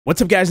What's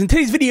up, guys? In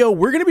today's video,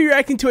 we're going to be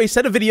reacting to a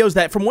set of videos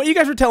that, from what you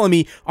guys were telling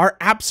me, are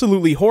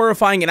absolutely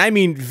horrifying, and I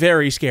mean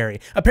very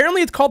scary.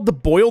 Apparently, it's called the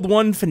Boiled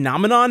One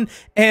phenomenon,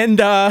 and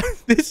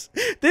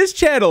this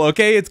channel,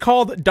 okay, it's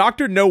called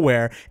Dr.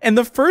 Nowhere, and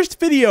the first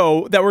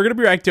video that we're going to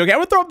be reacting to, okay, I'm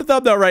going to throw up the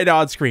thumbnail right now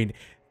on screen.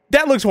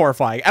 That looks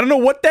horrifying. I don't know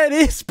what that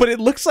is, but it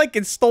looks like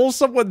it stole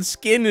someone's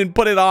skin and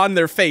put it on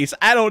their face.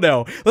 I don't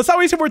know. Let's not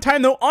waste any more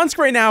time, though. On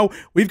screen right now,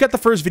 we've got the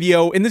first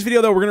video. In this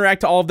video, though, we're going to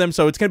react to all of them,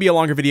 so it's going to be a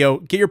longer video.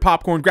 Get your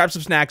popcorn, grab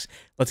some snacks.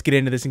 Let's get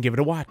into this and give it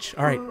a watch.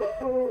 All right.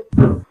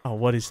 Oh,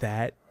 what is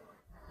that?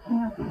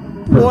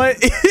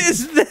 What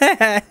is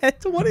that?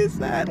 What is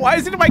that? Why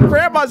is it in my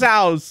grandma's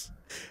house?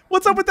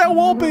 What's up with that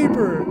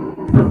wallpaper?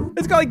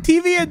 It's got, like,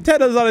 TV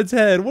antennas on its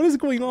head. What is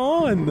going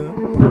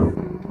on?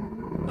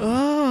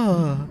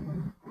 Oh.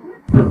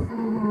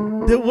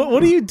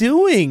 What are you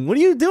doing? What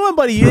are you doing,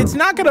 buddy? It's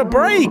not gonna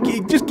break.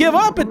 You just give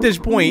up at this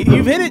point.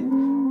 You've hit it.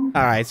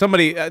 All right,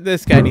 somebody.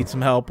 This guy needs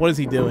some help. What is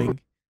he doing?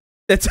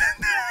 That's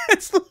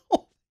the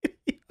whole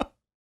video.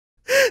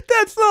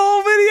 That's the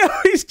whole video.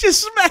 He's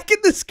just smacking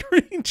the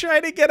screen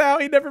trying to get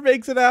out. He never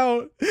makes it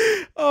out.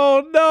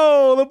 Oh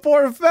no, the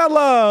poor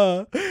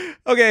fella.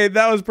 Okay,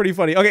 that was pretty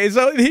funny. Okay,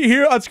 so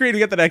here on screen we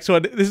get the next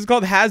one. This is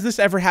called "Has This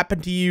Ever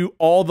Happened to You?"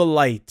 All the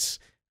lights.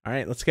 All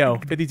right, let's go.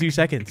 52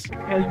 seconds.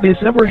 Has this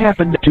ever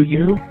happened to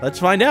you? Let's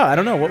find out. I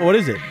don't know. What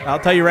is it? I'll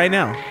tell you right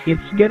now. It's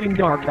getting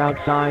dark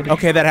outside.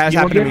 Okay, that has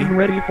happened to me. You're getting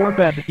ready for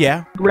bed.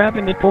 Yeah.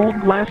 Grabbing a cold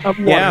glass of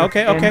water. Yeah,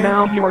 okay. And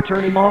now you're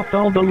turning off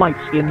all the lights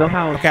in the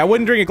house. Okay, I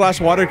wouldn't drink a glass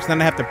of water because then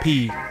I have to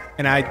pee.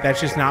 And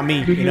that's just not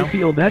me, Do you know?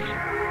 feel that?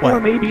 What? Or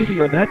maybe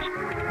hear that?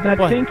 That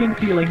What? sinking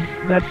feeling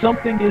that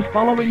something is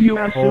following you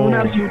as soon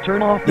as you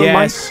turn off the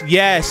lights?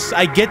 Yes,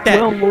 I get that.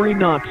 Well, worry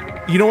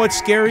not. You know what's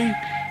scary?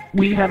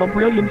 We have a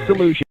brilliant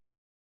solution.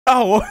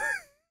 Oh.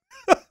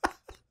 That's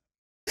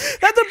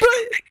a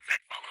brilliant...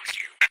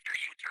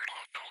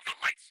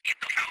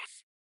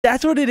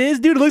 That's what it is,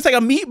 dude. It looks like a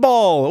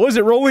meatball. What is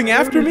it, rolling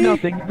after me?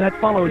 Nothing that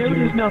follows you.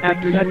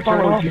 After you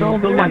turn off all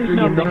the lights in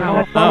the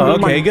house. Oh,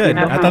 okay, good.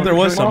 I thought there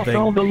was something.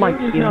 All the lights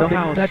in the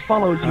house that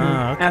follows you.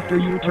 Okay. After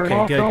you turn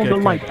Okay, off all the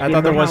lights. I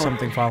thought there was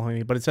something following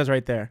me, but it says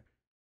right there.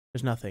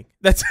 There's nothing.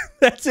 That's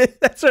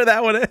it. That's where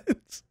that one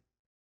ends.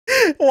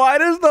 Why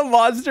does the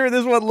monster in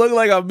this one look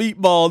like a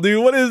meatball,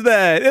 dude? What is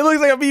that? It looks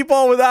like a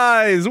meatball with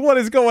eyes. What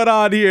is going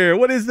on here?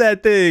 What is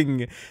that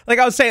thing? Like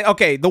I was saying,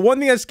 okay, the one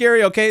thing that's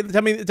scary, okay,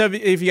 tell me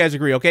if you guys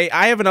agree, okay?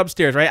 I have an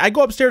upstairs, right? I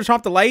go upstairs, turn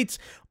off the lights.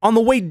 On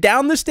the way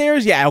down the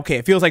stairs, yeah, okay,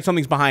 it feels like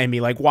something's behind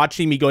me, like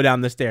watching me go down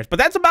the stairs. But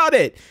that's about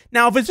it.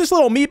 Now, if it's just a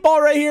little meatball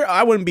right here,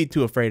 I wouldn't be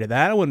too afraid of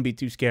that. I wouldn't be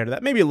too scared of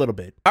that. Maybe a little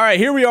bit. All right,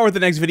 here we are with the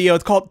next video.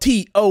 It's called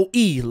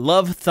TOE,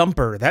 Love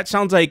Thumper. That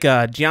sounds like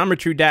a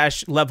Geometry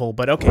Dash level,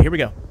 but okay, here we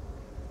go.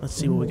 Let's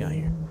see what we got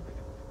here.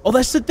 Oh,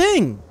 that's the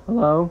thing.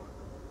 Hello?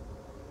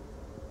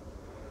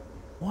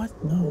 What?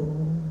 No.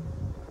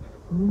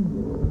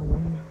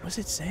 What's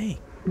it saying?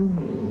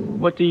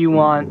 What do you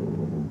want?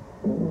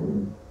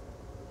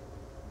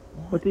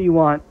 What do you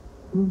want?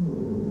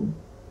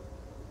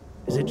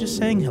 Is it just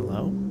saying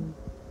hello?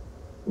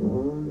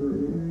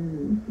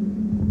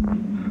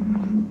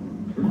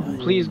 What?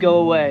 Please go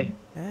away.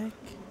 Heck?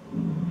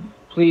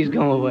 Please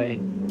go away.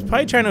 It's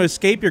probably trying to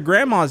escape your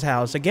grandma's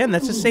house. Again,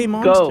 that's the same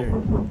monster.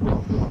 Go.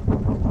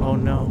 Oh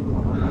no.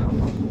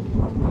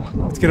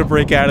 It's gonna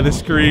break out of the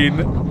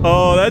screen.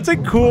 Oh, that's a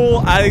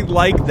cool... I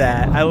like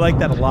that. I like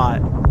that a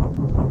lot.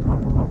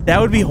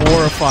 That would be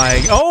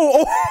horrifying.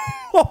 Oh,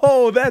 oh,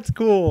 oh, that's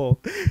cool.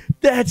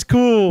 That's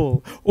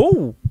cool.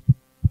 Oh.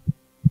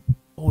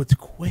 Oh, it's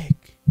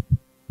quick.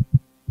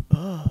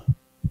 Oh.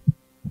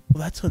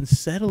 Well, that's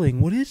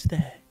unsettling. What is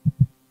that?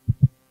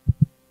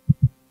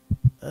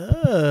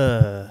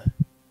 It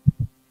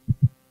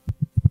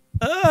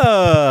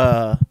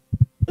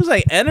was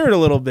like entered a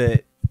little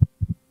bit.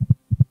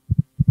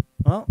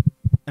 Well,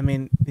 I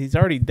mean, he's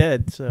already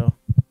dead, so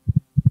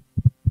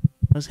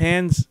those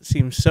hands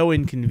seem so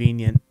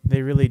inconvenient.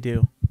 They really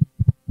do.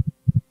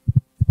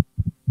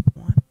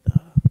 What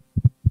the?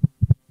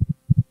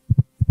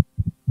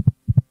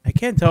 I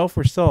can't tell if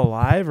we're still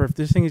alive or if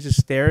this thing is just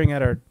staring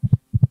at our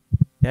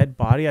dead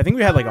body. I think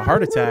we had like a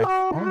heart attack.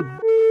 Oh.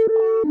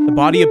 The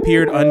body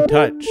appeared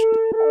untouched.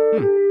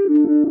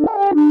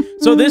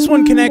 So this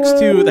one connects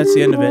to, that's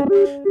the end of it.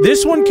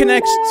 This one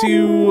connects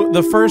to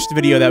the first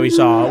video that we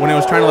saw when it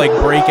was trying to like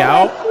break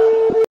out.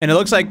 And it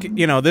looks like,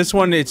 you know, this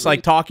one, it's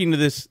like talking to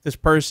this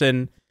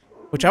person,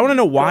 which I want to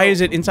know, why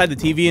is it inside the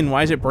TV and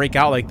why does it break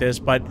out like this?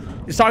 But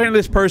it's talking to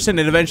this person,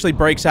 it eventually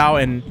breaks out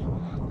and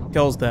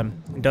kills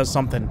them and does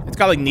something. It's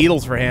got like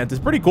needles for hands.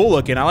 It's pretty cool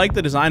looking. I like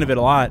the design of it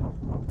a lot.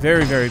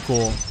 Very, very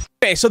cool.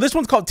 Okay, so this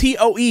one's called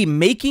TOE,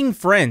 Making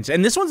Friends.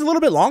 And this one's a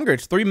little bit longer.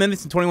 It's 3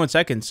 minutes and 21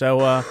 seconds. So,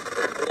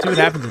 see what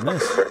happens in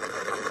this.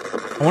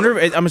 I wonder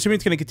if... I'm assuming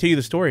it's going to continue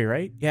the story,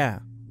 right? Yeah.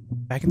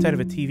 Back inside of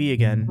a TV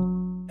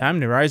again. Time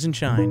to rise and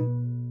shine.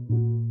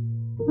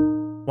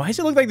 Why does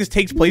it look like this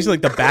takes place in,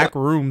 like, the back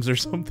rooms or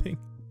something?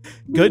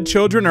 Good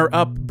children are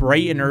up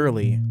bright and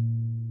early.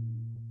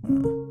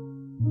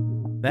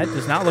 That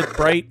does not look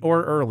bright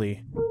or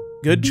early.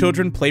 Good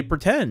children play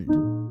pretend.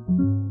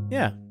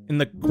 Yeah, in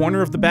the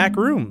corner of the back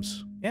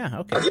rooms. Yeah,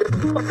 okay.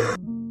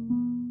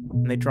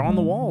 And they draw on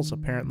the walls,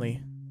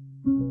 apparently.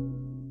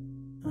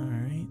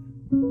 Alright.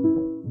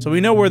 So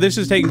we know where this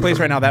is taking place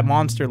right now. That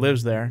monster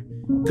lives there.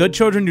 Good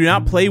children do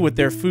not play with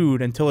their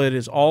food until it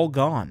is all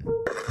gone.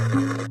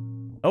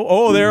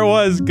 Oh, there it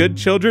was. Good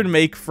children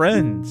make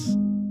friends.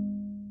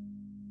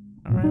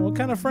 Alright, what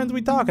kind of friends are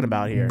we talking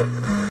about here?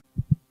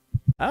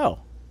 Oh,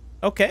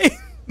 okay.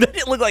 That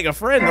didn't look like a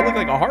friend. That looked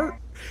like a heart.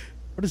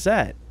 What is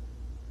that?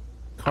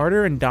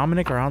 Carter and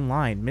Dominic are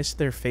online. Missed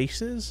their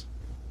faces?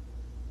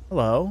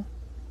 Hello?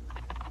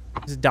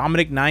 This is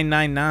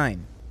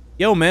Dominic999.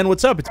 Yo, man,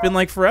 what's up? It's been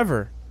like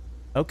forever.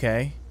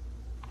 Okay.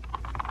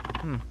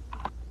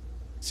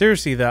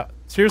 Seriously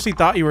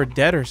thought you were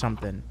dead or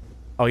something.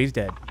 Oh, he's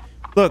dead.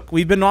 Look,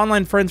 we've been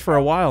online friends for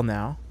a while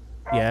now.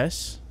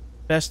 Yes.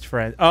 Best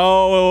friend.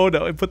 Oh,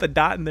 no. I put the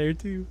dot in there,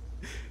 too.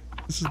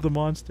 This is the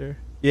monster.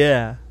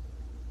 Yeah.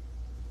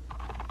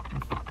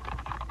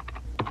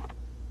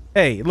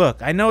 Hey,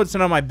 look, I know it's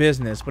none of my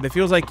business, but it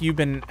feels like you've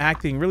been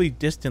acting really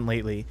distant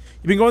lately.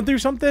 You been going through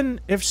something?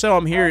 If so,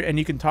 I'm here and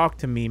you can talk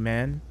to me,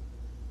 man.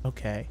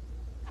 Okay.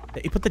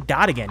 He put the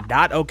dot again.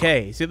 Dot,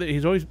 okay. See,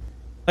 he's always...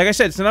 Like I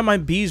said, it's none of my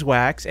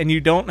beeswax, and you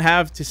don't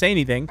have to say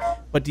anything,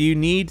 but do you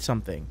need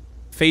something?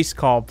 Face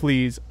call,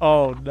 please.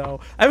 Oh, no.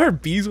 I've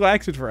heard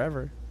beeswax in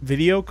forever.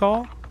 Video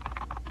call?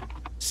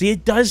 See,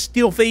 it does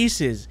steal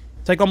faces.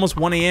 It's like almost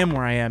 1 a.m.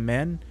 where I am,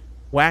 man.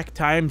 Whack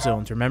time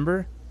zones,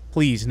 remember?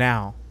 Please,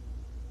 now.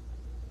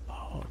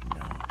 Oh,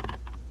 no.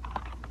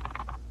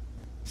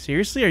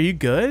 Seriously, are you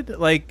good?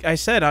 Like I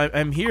said,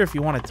 I'm here if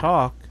you want to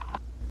talk.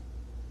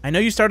 I know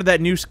you started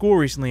that new school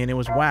recently, and it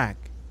was whack.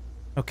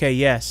 Okay,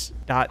 yes.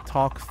 Dot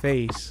talk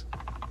face.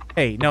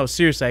 Hey, no,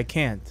 seriously, I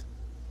can't.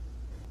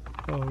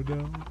 Oh,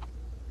 no.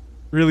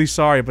 Really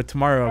sorry, but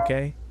tomorrow,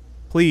 okay?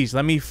 Please,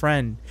 let me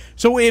friend.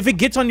 So if it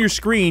gets on your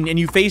screen and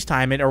you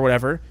FaceTime it or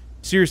whatever,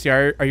 seriously,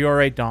 are you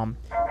alright, Dom?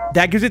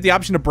 That gives it the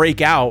option to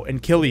break out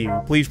and kill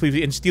you. Please,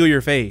 please, and steal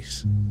your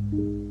face.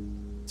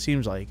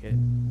 Seems like it.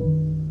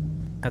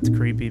 That's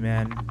creepy,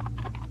 man.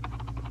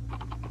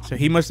 So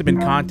he must have been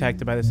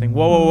contacted by this thing.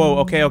 Whoa, whoa, whoa.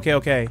 Okay, okay,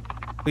 okay.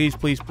 Please,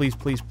 please, please,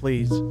 please,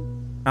 please.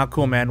 Not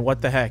cool, man.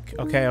 What the heck?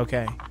 Okay,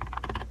 okay.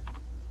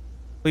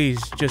 Please,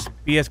 just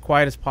be as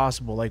quiet as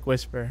possible, like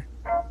whisper.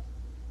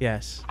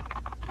 Yes.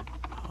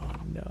 Oh,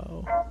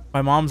 no.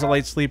 My mom's a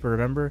light sleeper,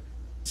 remember?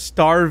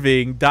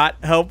 Starving. Dot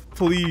help,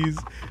 please.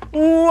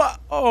 What?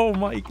 Oh,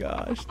 my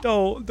gosh.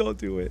 Don't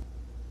do it.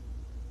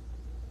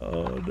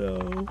 Oh,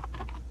 no.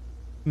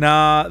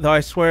 Nah, though I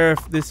swear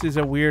if this is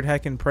a weird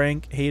heckin'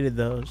 prank, hated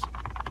those.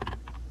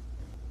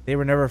 They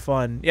were never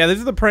fun. Yeah, this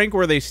is the prank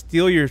where they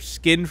steal your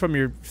skin from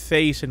your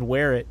face and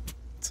wear it.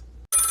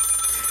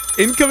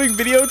 Incoming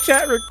video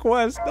chat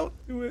request. Don't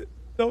do it.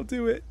 Don't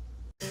do it.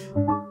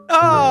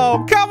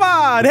 Oh, come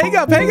on.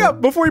 Hang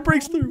up before he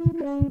breaks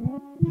through.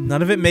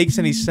 None of it makes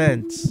any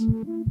sense.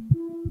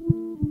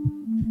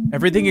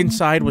 Everything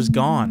inside was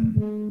gone.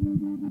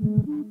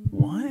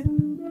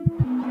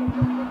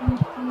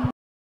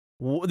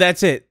 What?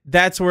 That's it.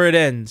 That's where it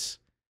ends.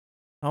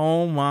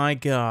 Oh my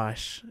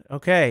gosh.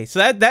 Okay,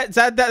 so that's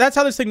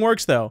how this thing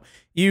works, though.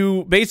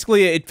 You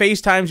basically, it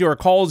FaceTimes you or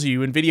calls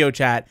you in video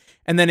chat,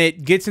 and then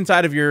it gets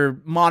inside of your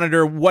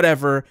monitor,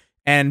 whatever,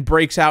 and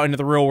breaks out into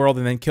the real world,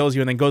 and then kills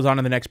you, and then goes on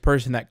to the next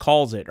person that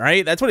calls it.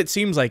 Right? That's what it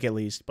seems like, at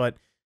least. But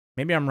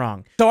maybe I'm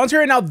wrong. So on to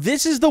right now,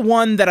 this is the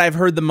one that I've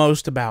heard the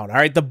most about. All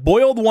right, the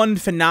boiled one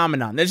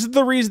phenomenon. This is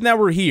the reason that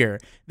we're here.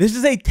 This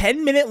is a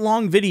 10-minute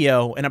long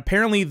video, and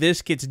apparently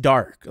this gets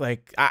dark.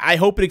 Like, I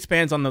hope it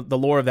expands on the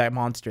lore of that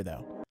monster,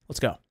 though. Let's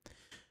go.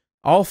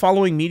 All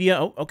following media.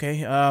 Oh,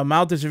 okay.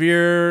 Mild to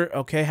severe.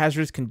 Okay.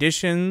 Hazardous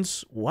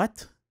conditions.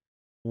 What?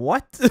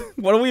 What?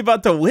 What are we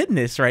about to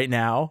witness right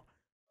now?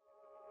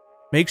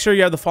 Make sure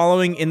you have the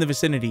following in the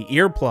vicinity: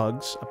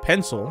 earplugs, a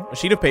pencil, a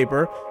sheet of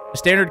paper, a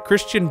standard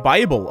Christian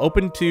Bible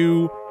open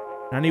to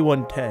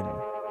 9110.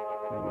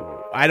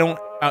 I don't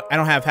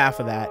have half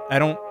of that. I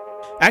don't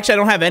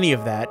have any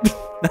of that.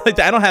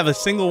 I don't have a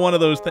single one of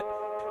those things.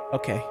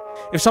 Okay.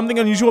 If something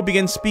unusual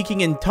begins speaking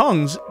in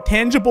tongues,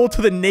 tangible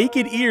to the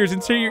naked ears,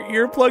 insert your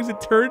earplugs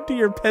and turn to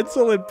your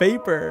pencil and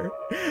paper.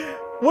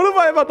 What am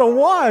I about to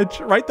watch?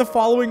 Write the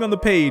following on the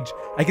page.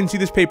 I can see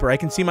this paper. I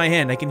can see my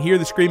hand. I can hear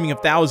the screaming of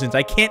thousands.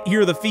 I can't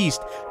hear the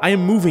feast. I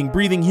am moving,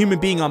 breathing human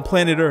being on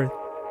planet Earth.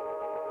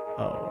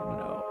 Oh,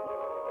 no.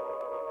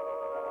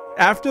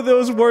 After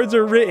those words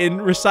are written,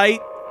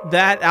 recite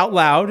that out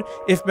loud.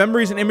 If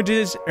memories and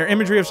images or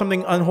imagery of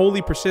something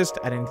unholy persist,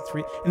 in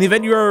the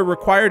event you are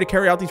required to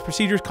carry out these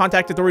procedures,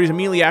 contact authorities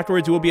immediately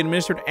afterwards. You will be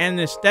administered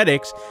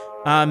anesthetics.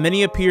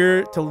 Many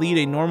appear to lead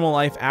a normal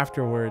life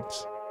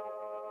afterwards.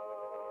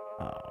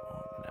 Oh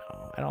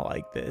no, I don't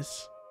like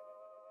this.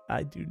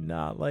 I do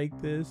not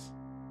like this.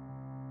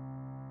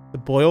 The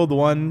boiled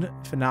one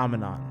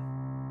phenomenon.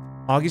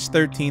 August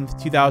 13th,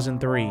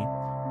 2003.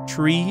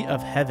 Tree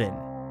of Heaven.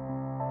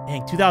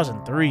 Dang,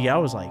 2003. I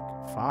was like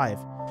 5.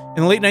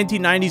 In the late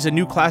 1990s,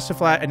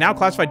 a now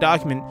classified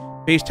document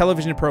based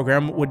television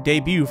program would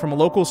debut from a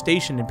local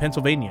station in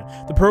Pennsylvania.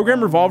 The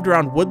program revolved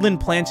around woodland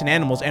plants and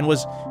animals and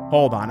was,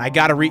 hold on, I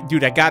gotta read,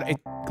 dude, it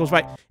goes by,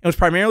 it was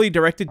primarily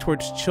directed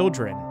towards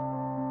children.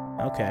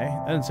 Okay,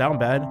 that doesn't sound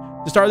bad.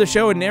 The star of the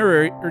show and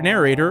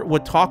narrator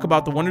would talk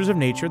about the wonders of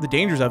nature, the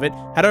dangers of it,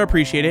 how to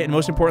appreciate it, and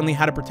most importantly,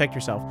 how to protect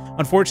yourself.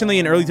 Unfortunately,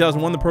 in early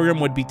 2001, the program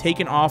would be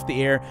taken off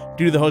the air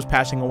due to the host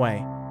passing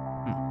away.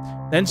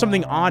 Then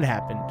something odd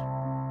happened.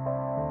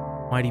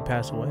 Why'd he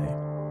pass away?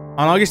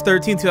 On August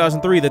 13,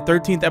 2003, the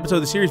 13th episode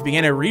of the series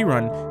began a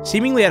rerun,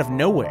 seemingly out of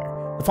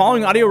nowhere. The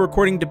following audio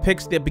recording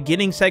depicts the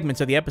beginning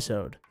segments of the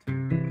episode.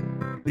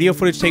 Video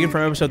footage taken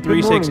from episode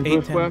 3, 6, 8,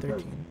 10,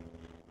 13.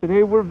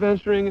 Today we're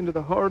venturing into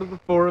the heart of the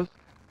forest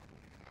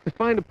to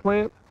find a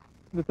plant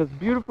that's as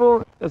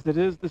beautiful as it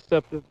is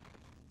deceptive.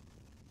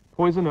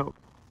 Poison oak.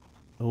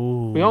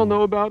 Ooh. We all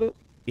know about it.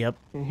 Yep.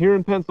 And here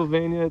in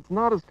Pennsylvania, it's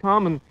not as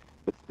common,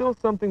 but still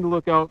something to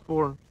look out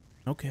for.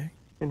 Okay.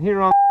 And here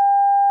on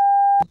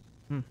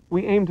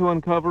we aim to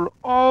uncover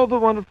all the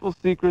wonderful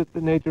secrets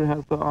that nature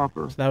has to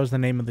offer. So that was the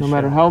name of the show. No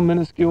matter how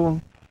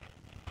minuscule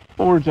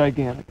or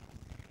gigantic.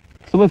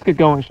 So let's get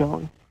going, shall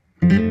we?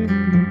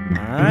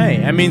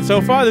 Alright, I mean,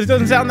 so far this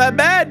doesn't sound that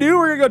bad, dude.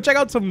 We're gonna go check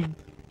out some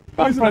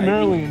Found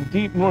primarily in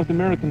deep North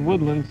American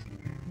woodlands,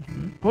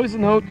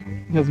 poison oak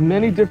has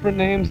many different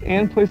names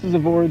and places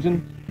of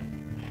origin,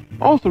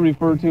 also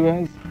referred to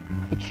as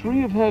the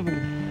tree of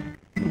heaven.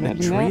 The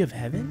tree of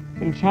heaven?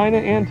 In China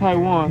and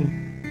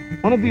Taiwan,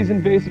 one of these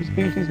invasive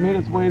species made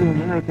its way to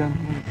America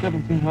in the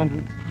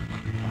 1700s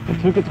and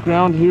took its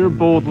ground here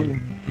boldly.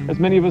 As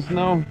many of us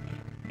know,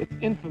 it's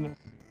infamous.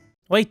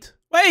 Wait!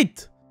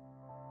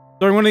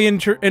 During one of the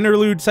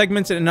interlude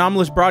segments, an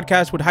anomalous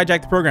broadcast would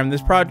hijack the program.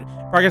 This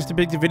broadcast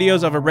depicted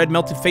videos of a red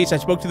melted face. I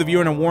spoke to the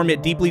viewer in a warm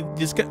yet deeply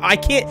I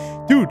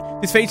can't... Dude,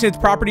 this face and its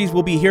properties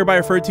will be hereby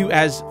referred to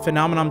as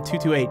Phenomenon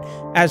 228.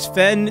 As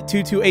Fen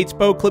 228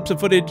 spoke, clips of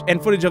footage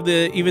of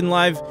the even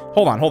live...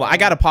 Hold on. I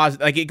gotta pause.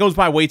 Like, it goes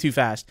by way too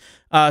fast.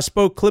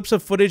 Spoke clips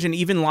of footage and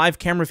even live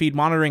camera feed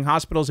monitoring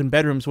hospitals and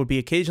bedrooms would be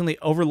occasionally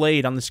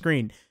overlaid on the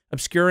screen,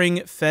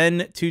 obscuring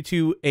Fen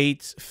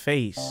 228's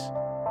face.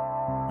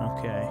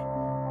 Okay.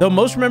 Though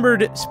most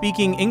remembered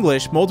speaking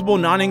English, multiple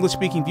non-English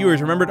speaking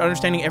viewers remembered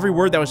understanding every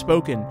word that was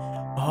spoken.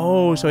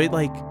 Oh, so it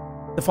like...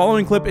 The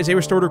following clip is a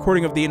restored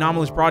recording of the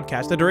anomalous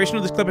broadcast. The duration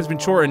of this clip has been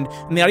shortened,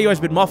 and the audio has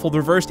been muffled,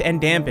 reversed, and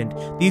dampened.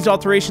 These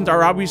alterations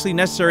are obviously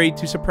necessary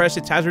to suppress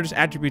its hazardous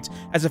attributes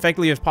as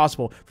effectively as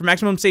possible. For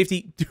maximum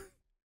safety...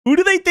 Who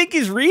do they think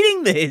is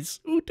reading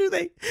this? Who do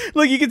they...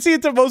 Look, you can see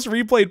it's the most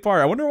replayed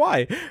part. I wonder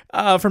why.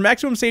 For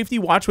maximum safety,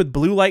 watch with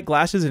blue light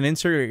glasses and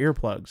insert your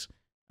earplugs.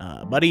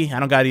 Buddy, I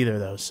don't got either of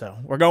those, so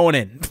we're going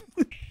in.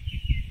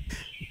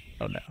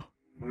 Oh, no.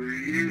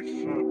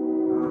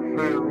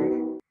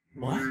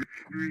 What?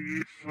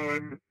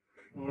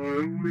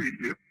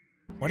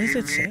 What does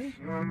it say?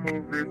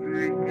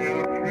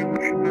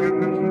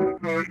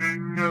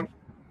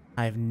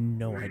 I have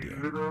no idea.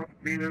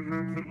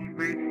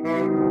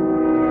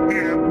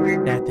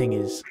 That thing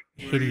is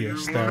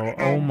hideous, though.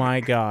 Oh, my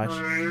gosh.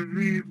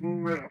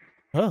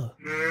 Oh.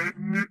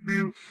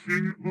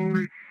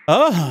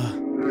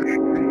 Oh.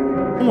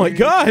 Oh my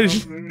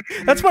gosh!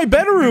 That's my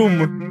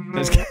bedroom!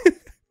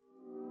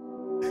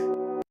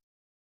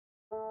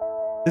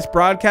 This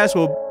broadcast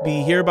will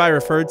be hereby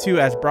referred to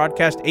as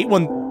Broadcast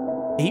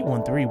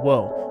 813,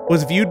 whoa,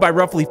 was viewed by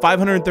roughly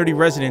 530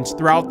 residents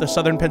throughout the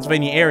southern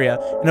Pennsylvania area,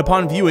 and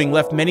upon viewing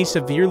left many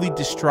severely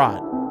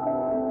distraught.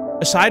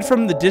 Aside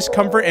from the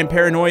discomfort and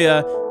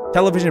paranoia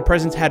television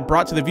presence had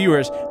brought to the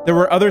viewers, there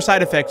were other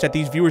side effects that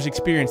these viewers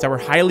experienced that were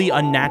highly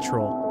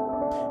unnatural.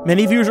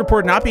 Many viewers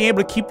report not being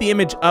able to keep the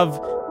image of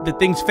the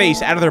thing's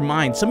face out of their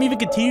mind. Some even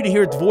continue to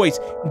hear its voice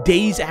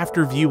days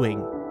after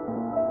viewing.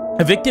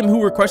 A victim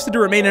who requested to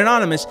remain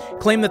anonymous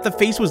claimed that the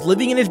face was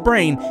living in his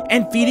brain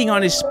and feeding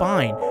on his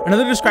spine.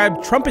 Another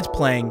described trumpets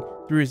playing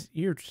through his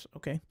ears.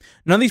 Okay.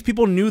 None of these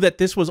people knew that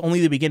this was only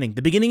the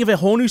beginning of a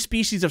whole new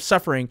species of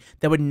suffering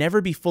that would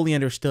never be fully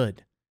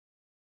understood.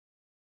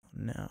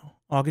 No.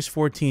 August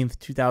 14th,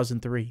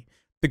 2003.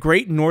 The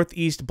Great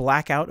Northeast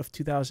Blackout of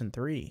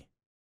 2003.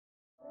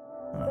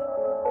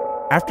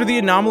 After the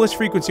anomalous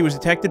frequency was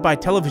detected by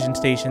television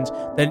stations,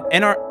 the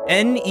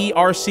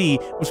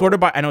NERC was ordered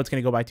by, I know it's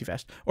going to go by too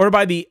fast, ordered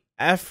by the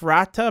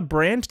Ephrata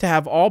branch to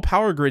have all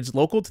power grids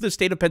local to the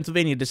state of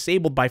Pennsylvania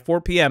disabled by 4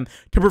 p.m.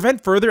 to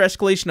prevent further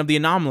escalation of the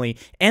anomaly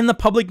and the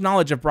public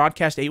knowledge of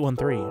Broadcast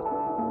 813.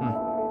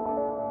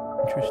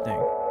 Interesting.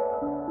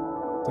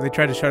 So they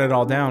tried to shut it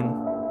all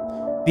down.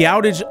 The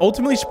outage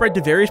ultimately spread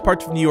to various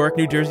parts of New York,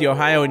 New Jersey,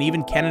 Ohio, and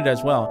even Canada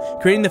as well,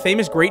 creating the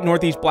famous Great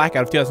Northeast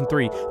Blackout of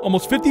 2003.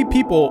 Almost 50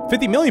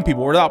 million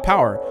people were without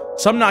power,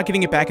 some not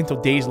getting it back until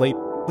days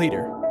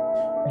later.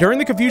 During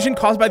the confusion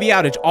caused by the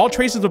outage, all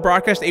traces of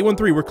Broadcast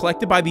 813 were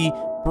collected by the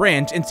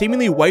branch and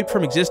seemingly wiped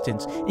from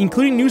existence,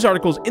 including news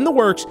articles in the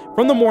works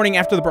from the morning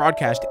after the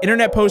broadcast,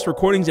 internet posts,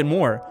 recordings, and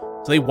more.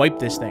 So they wiped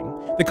this thing.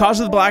 The cause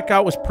of the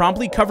blackout was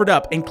promptly covered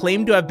up and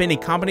claimed to have been a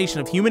combination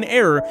of human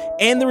error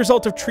and the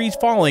result of trees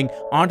falling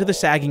onto the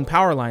sagging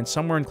power line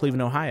somewhere in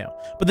Cleveland, Ohio.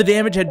 But the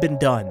damage had been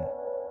done.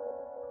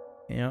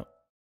 Yep.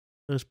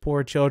 Those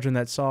poor children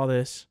that saw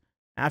this.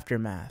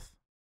 Aftermath.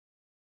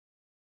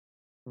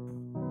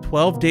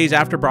 12 days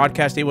after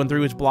broadcast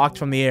 813 was blocked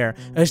from the air,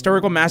 a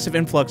historical massive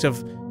influx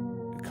of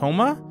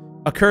coma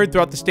occurred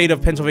throughout the state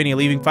of Pennsylvania,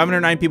 leaving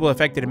 509 people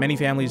affected and many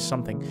families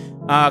something.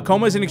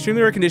 Coma is an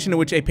extremely rare condition in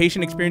which a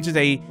patient experiences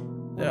a...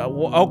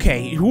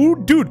 okay,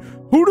 who do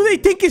they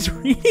think is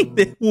reading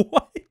this?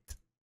 What?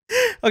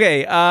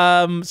 Okay,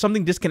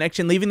 something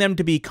disconnection, leaving them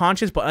to be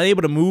conscious but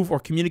unable to move or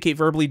communicate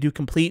verbally due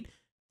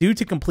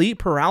to complete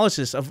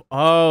paralysis of...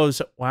 Oh,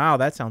 so, wow,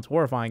 that sounds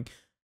horrifying.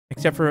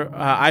 Except for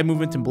eye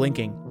movements and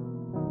blinking.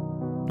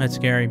 That's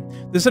scary.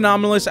 This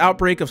anomalous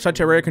outbreak of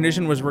such a rare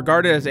condition was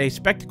regarded as a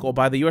spectacle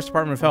by the U.S.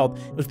 Department of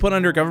Health. It was put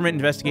under government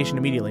investigation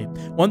immediately.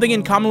 One thing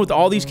in common with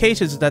all these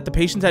cases is that the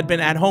patients had been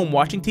at home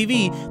watching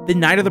TV the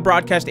night of the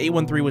broadcast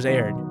 813 was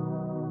aired.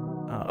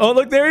 Oh,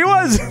 look, there he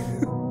was!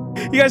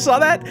 You guys saw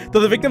that? Though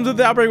the victims of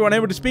the outbreak were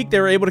unable to speak,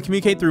 they were able to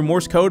communicate through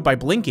Morse code by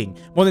blinking.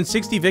 More than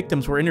 60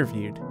 victims were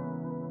interviewed.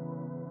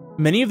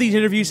 Many of these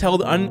interviews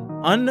held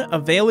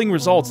unavailing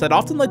results that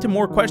often led to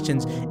more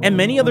questions, and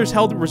many others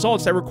held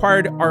results that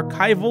required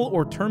archival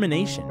or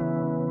termination.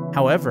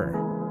 However,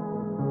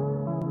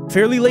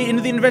 fairly late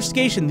into the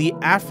investigation, the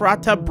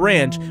Ephrata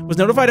branch was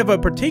notified of a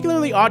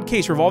particularly odd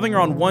case revolving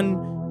around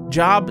one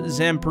Job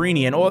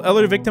Zamprini, an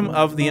other victim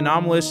of the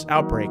anomalous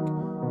outbreak.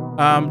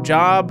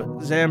 Job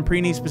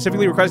Zamprini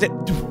specifically requested...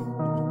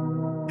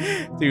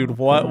 Dude,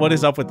 what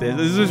is up with this?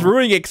 This is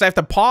ruining it because I have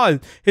to pause.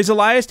 His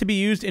alias to be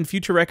used in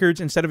future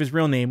records instead of his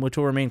real name, which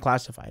will remain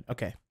classified.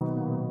 Okay.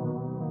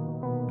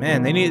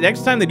 Man, they need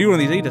next time they do one of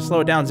these, they need to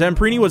slow it down.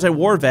 Zamprini was a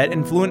war vet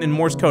and fluent in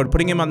Morse code,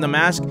 putting him on the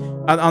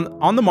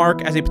on the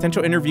mark as a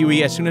potential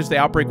interviewee as soon as the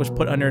outbreak was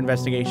put under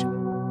investigation.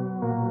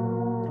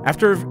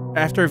 After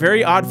a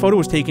very odd photo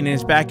was taken in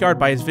his backyard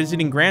by his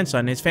visiting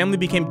grandson, his family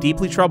became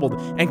deeply troubled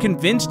and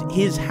convinced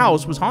his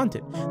house was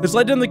haunted. This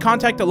led them to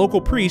contact a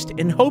local priest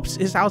in hopes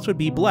his house would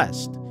be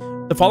blessed.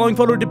 The following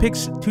photo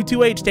depicts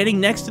 228 standing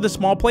next to the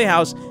small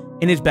playhouse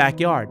in his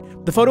backyard.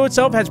 The photo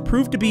itself has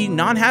proved to be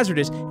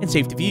non-hazardous and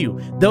safe to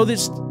view,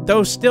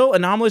 though still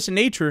anomalous in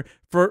nature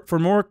for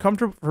most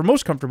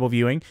comfortable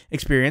viewing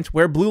experience,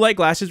 wear blue light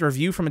glasses or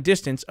view from a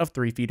distance of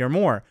 3 feet or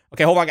more.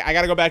 Okay, hold on, I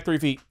gotta go back 3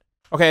 feet.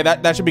 Okay,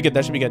 that should be good.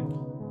 That should be good.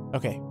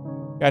 Okay.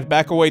 Guys,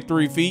 back away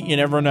 3 feet. You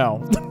never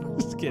know.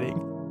 Just kidding.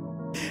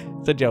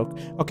 It's a joke.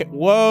 Okay.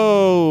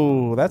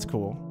 Whoa. That's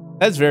cool.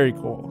 That's very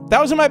cool.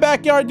 That was in my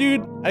backyard,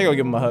 dude. I gotta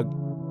give him a hug.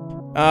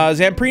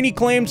 Zamprini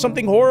claimed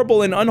something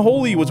horrible and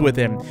unholy was with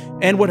him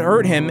and would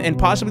hurt him and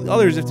possibly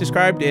others if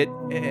described it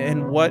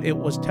and what it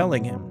was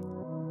telling him.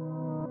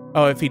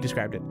 Oh, if he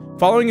described it.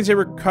 Following is a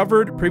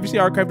recovered, previously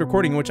archived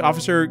recording in which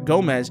Officer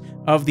Gomez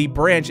of the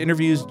branch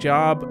interviews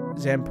Job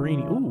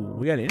Zamprini. Ooh,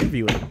 we got to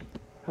interview him.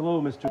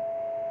 Hello, Mr.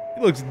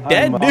 He looks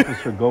dead, I'm dude.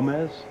 Officer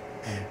Gomez.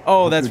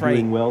 Oh, that's right.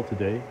 Doing well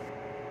today.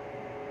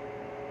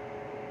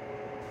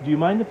 Do you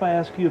mind if I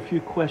ask you a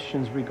few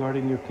questions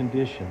regarding your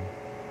condition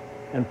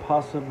and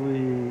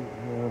possibly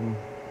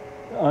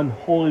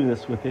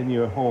unholiness within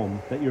your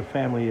home that your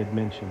family had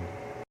mentioned?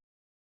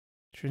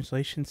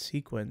 Translation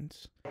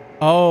sequence.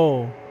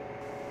 Oh.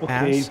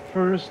 Okay,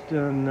 first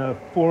and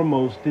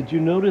foremost, did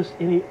you notice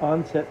any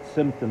onset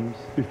symptoms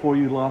before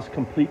you lost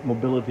complete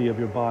mobility of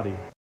your body?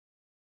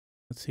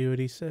 Let's see what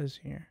he says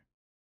here.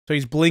 So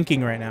he's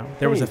blinking right now.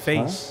 There was a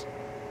face.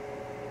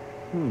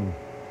 Huh?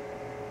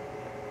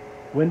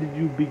 When did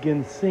you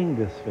begin seeing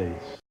this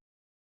face?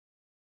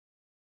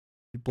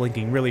 He's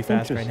blinking really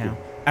fast right now.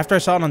 After I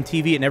saw it on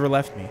TV, it never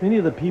left me. Many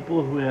of the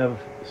people who have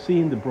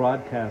seen the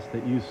broadcast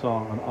that you saw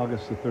on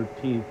August the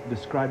 13th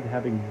described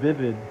having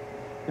vivid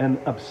and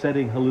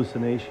upsetting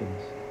hallucinations.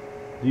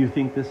 Do you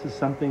think this is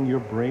something your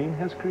brain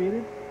has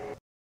created?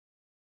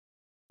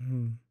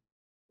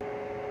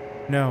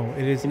 No,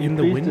 it is Can in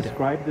the you window. please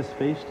describe this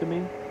face to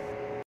me?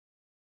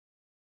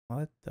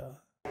 What the?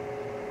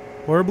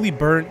 Horribly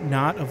burnt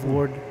knot of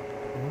Lord.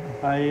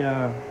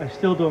 I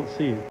still don't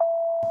see it.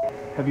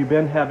 Have you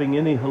been having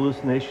any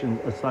hallucinations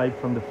aside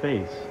from the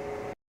face?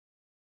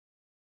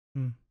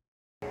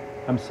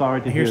 I'm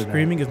sorry to hear that. I hear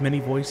screaming of many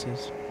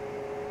voices.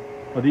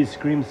 Are these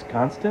screams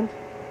constant?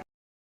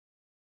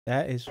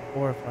 That is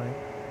horrifying.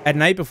 At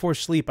night before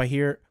sleep, I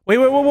hear... Wait,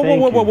 whoa,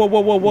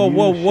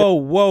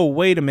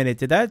 wait a minute.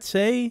 Did that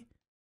say...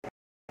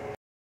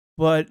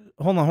 But,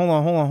 hold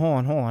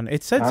on.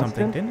 It said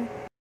something, didn't it?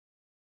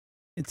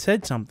 It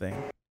said something.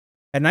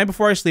 At night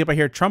before I sleep, I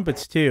hear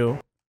trumpets, too.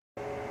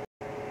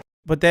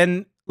 But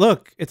then,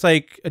 look, it's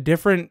like a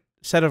different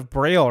set of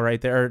braille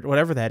right there, or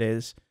whatever that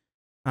is.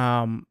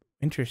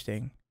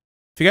 Interesting.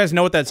 If you guys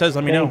know what that says,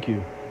 let me know. Thank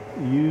you.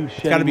 You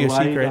shedding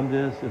light on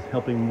this is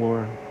helping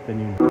more than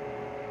you know.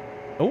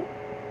 Oh,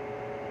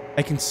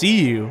 I can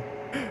see you.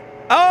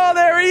 Oh,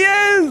 there he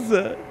is!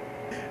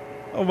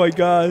 Oh my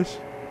gosh.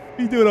 What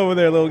are you doing over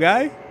there, little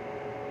guy?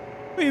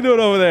 What are you doing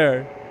over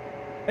there?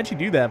 How'd you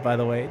do that, by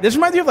the way? This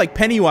reminds me of like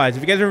Pennywise.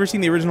 If you guys have ever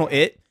seen the original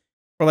It,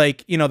 or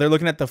like, you know, they're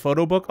looking at the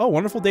photo book. Oh,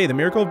 wonderful day, the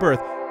miracle of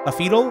birth, a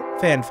fetal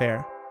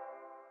fanfare.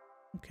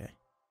 Okay.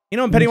 You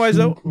know, in Pennywise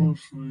though.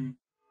 Closely.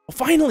 Oh,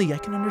 finally, I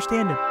can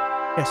understand him.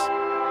 Yes.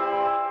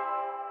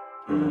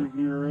 Do you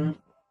hear it?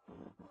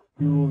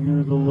 You will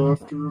hear the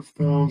laughter of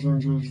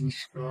thousands as the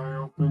sky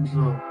opens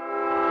up.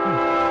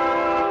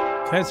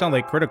 Kind of sound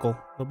like critical. A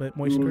little bit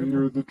moist You will critical.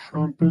 hear the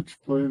trumpets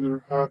play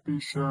their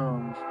happy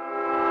sounds.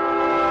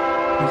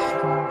 The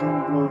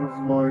scalding blood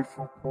of life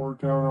will pour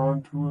down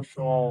onto us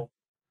all.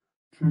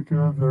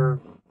 Together,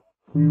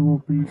 we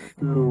will be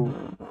still.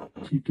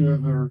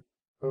 Together,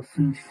 a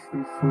feast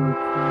fit for a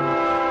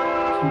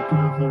king.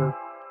 Together,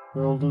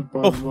 melded by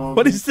love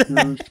what is and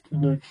that? purest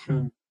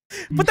connection.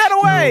 Put that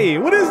away!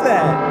 What is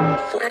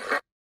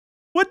that?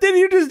 What did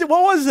you just do?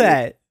 What was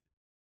that?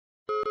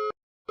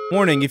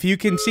 Warning, if you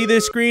can see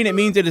this screen, it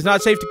means it is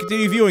not safe to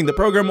continue viewing. The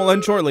program will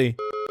end shortly.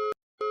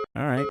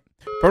 Alright.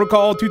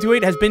 Protocol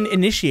 228 has been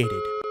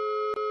initiated.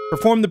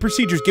 Perform the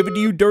procedures given to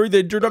you during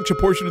the introduction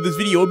portion of this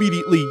video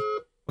immediately.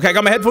 Okay, I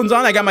got my headphones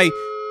on, I got my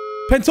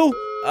pencil.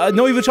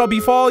 No evil shall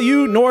befall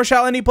you, nor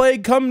shall any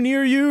plague come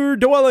near your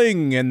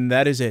dwelling. And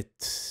that is it.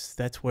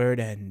 That's where it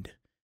ends.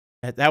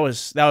 That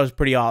was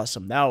pretty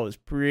awesome. That was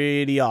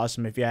pretty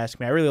awesome, if you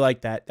ask me. I really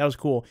like that. That was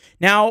cool.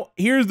 Now,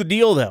 here's the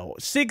deal, though.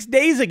 6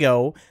 days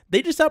ago,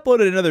 they just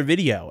uploaded another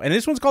video, and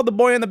this one's called "The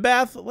Boy in the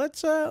Bath."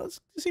 Let's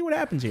see what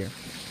happens here.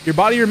 Your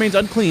body remains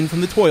unclean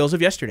from the toils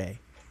of yesterday.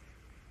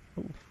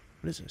 Oh,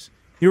 what is this?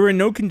 You were in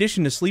no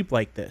condition to sleep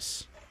like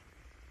this.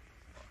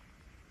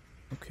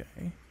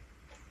 Okay.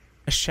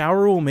 A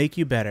shower will make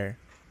you better.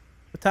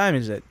 What time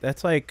is it?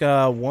 That's like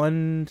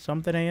 1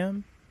 something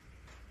a.m.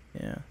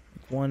 Yeah.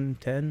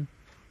 1:10.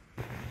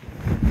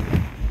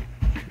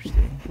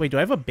 Interesting. Wait, do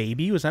I have a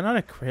baby? Was that not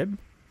a crib?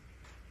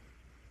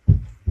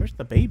 Where's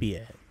the baby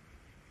at?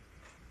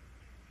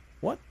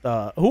 What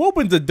the? Who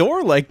opens a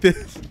door like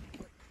this?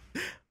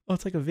 Oh,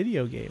 it's like a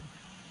video game.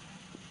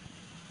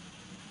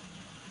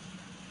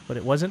 But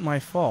it wasn't my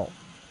fault.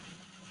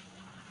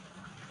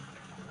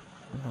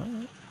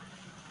 What?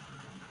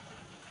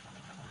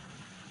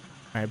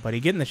 Alright, buddy,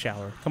 get in the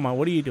shower. Come on,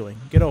 what are you doing?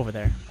 Get over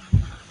there.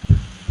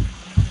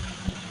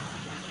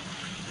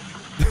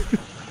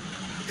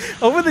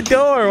 Open the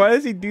door. Why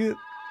does he do that?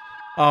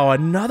 Oh,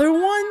 another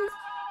one?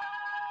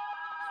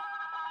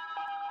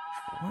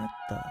 What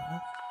the?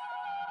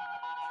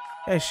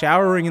 Yeah,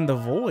 showering in the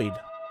void.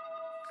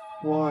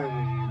 Why did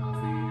you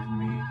leave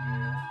me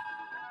here?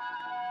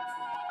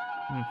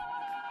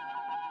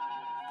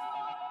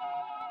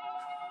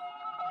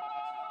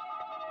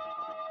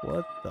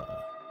 What the?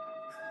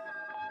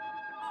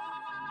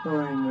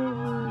 I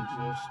never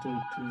existed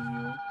to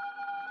you.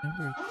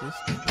 Never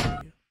existed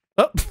to you.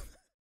 Oh.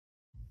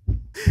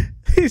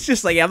 He's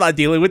just like, I'm not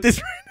dealing with this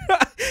right now.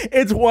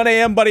 It's 1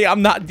 a.m., buddy.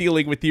 I'm not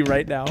dealing with you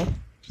right now.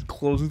 Just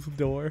closes the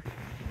door.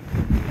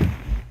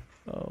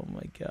 Oh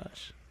my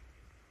gosh.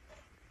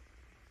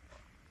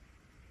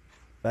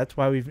 That's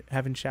why we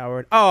haven't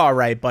showered. Oh, all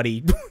right,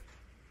 buddy.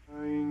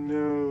 I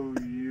know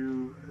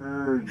you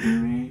heard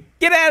me.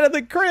 Get out of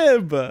the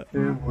crib.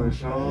 It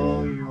was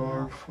all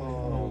your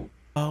fault.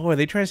 Oh, are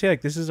they trying to say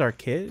like this is our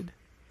kid?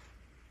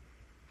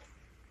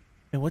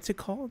 And what's it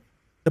called?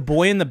 The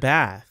Boy in the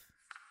Bath.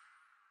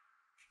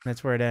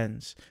 That's where it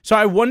ends. So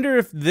I wonder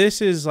if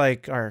this is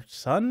like our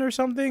son or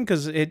something,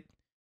 because it,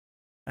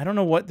 I don't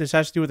know what this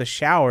has to do with a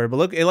shower, but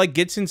look, it like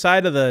gets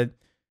inside of the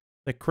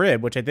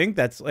crib, which I think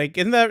that's like,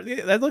 isn't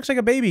that looks like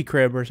a baby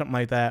crib or something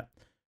like that.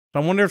 So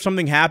I wonder if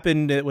something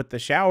happened with the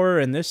shower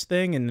and this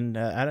thing, and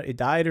it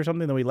died or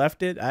something, then we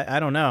left it.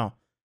 I don't know.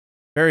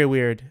 Very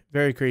weird,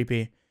 very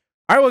creepy.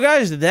 All right, well,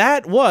 guys,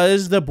 that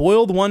was the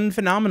Boiled One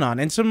phenomenon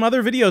and some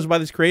other videos by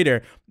this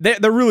creator.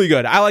 They're really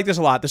good. I like this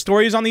a lot. The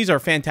stories on these are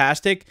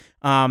fantastic.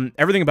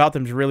 Everything about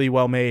them is really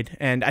well made.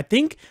 And I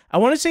think, I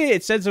want to say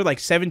it says they're like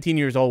 17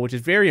 years old, which is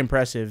very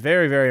impressive.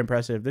 Very, very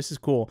impressive. This is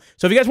cool.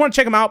 So if you guys want to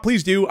check them out,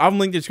 please do. I'll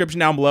link the description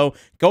down below.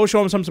 Go show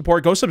them some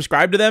support. Go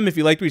subscribe to them if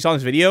you liked what you saw in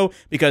this video,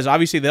 because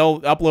obviously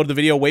they'll upload the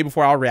video way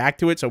before I'll react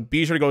to it. So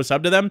be sure to go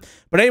sub to them.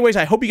 But anyways,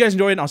 I hope you guys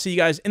enjoyed it, and I'll see you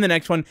guys in the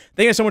next one.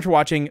 Thank you guys so much for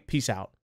watching. Peace out.